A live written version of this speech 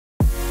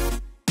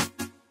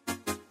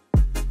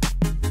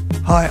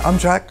Hi, I'm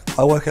Jack.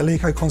 I work at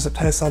Lyko Concept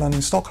Hair salon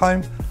in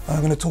Stockholm, and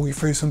I'm going to talk you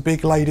through some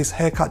big ladies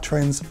haircut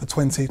trends for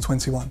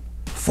 2021.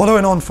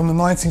 Following on from the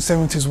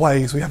 1970s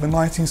waves, we have a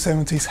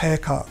 1970s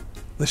haircut,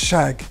 the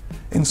shag.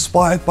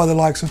 Inspired by the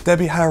likes of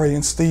Debbie Harry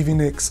and Stevie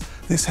Nicks,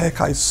 this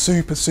haircut is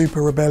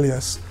super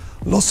rebellious.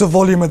 Lots of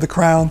volume at the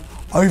crown,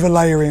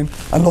 overlayering,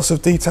 and lots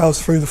of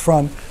details through the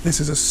front.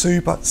 This is a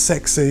super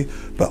sexy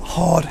but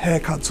hard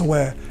haircut to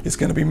wear. It's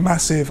going to be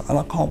massive, and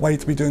I can't wait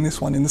to be doing this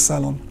one in the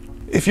salon.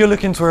 If you're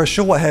looking to wear a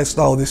short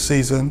hairstyle this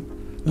season,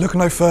 look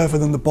no further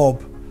than the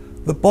bob.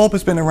 The bob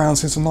has been around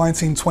since the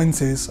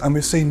 1920s, and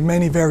we've seen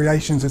many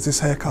variations of this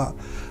haircut.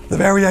 The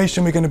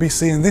variation we're going to be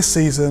seeing this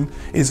season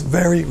is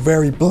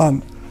very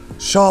blunt.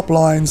 Sharp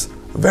lines,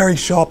 very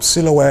sharp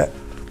silhouette,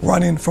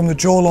 running from the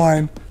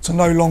jawline to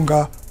no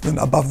longer than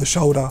above the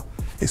shoulder.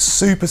 It's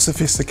super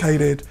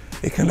sophisticated.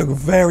 It can look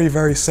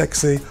very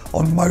sexy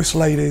on most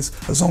ladies,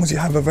 as long as you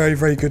have a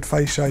very good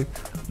face shape.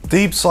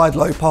 Deep side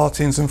low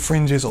partings and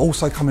fringes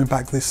also coming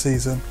back this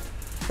season.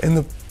 In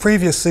the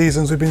previous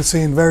seasons, we've been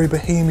seeing very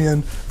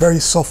bohemian, very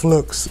soft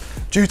looks.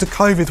 Due to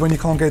COVID, when you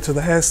can't get to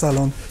the hair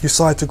salon, you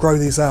decide to grow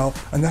these out,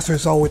 and that's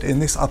resulted in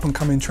this up and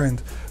coming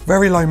trend.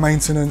 Very low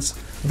maintenance,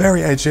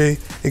 very edgy.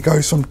 It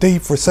goes from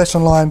deep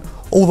recession line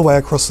all the way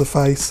across the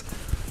face.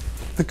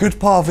 The good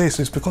part of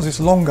this is because it's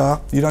longer,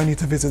 you don't need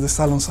to visit the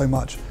salon so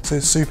much, so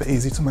it's super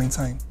easy to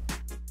maintain.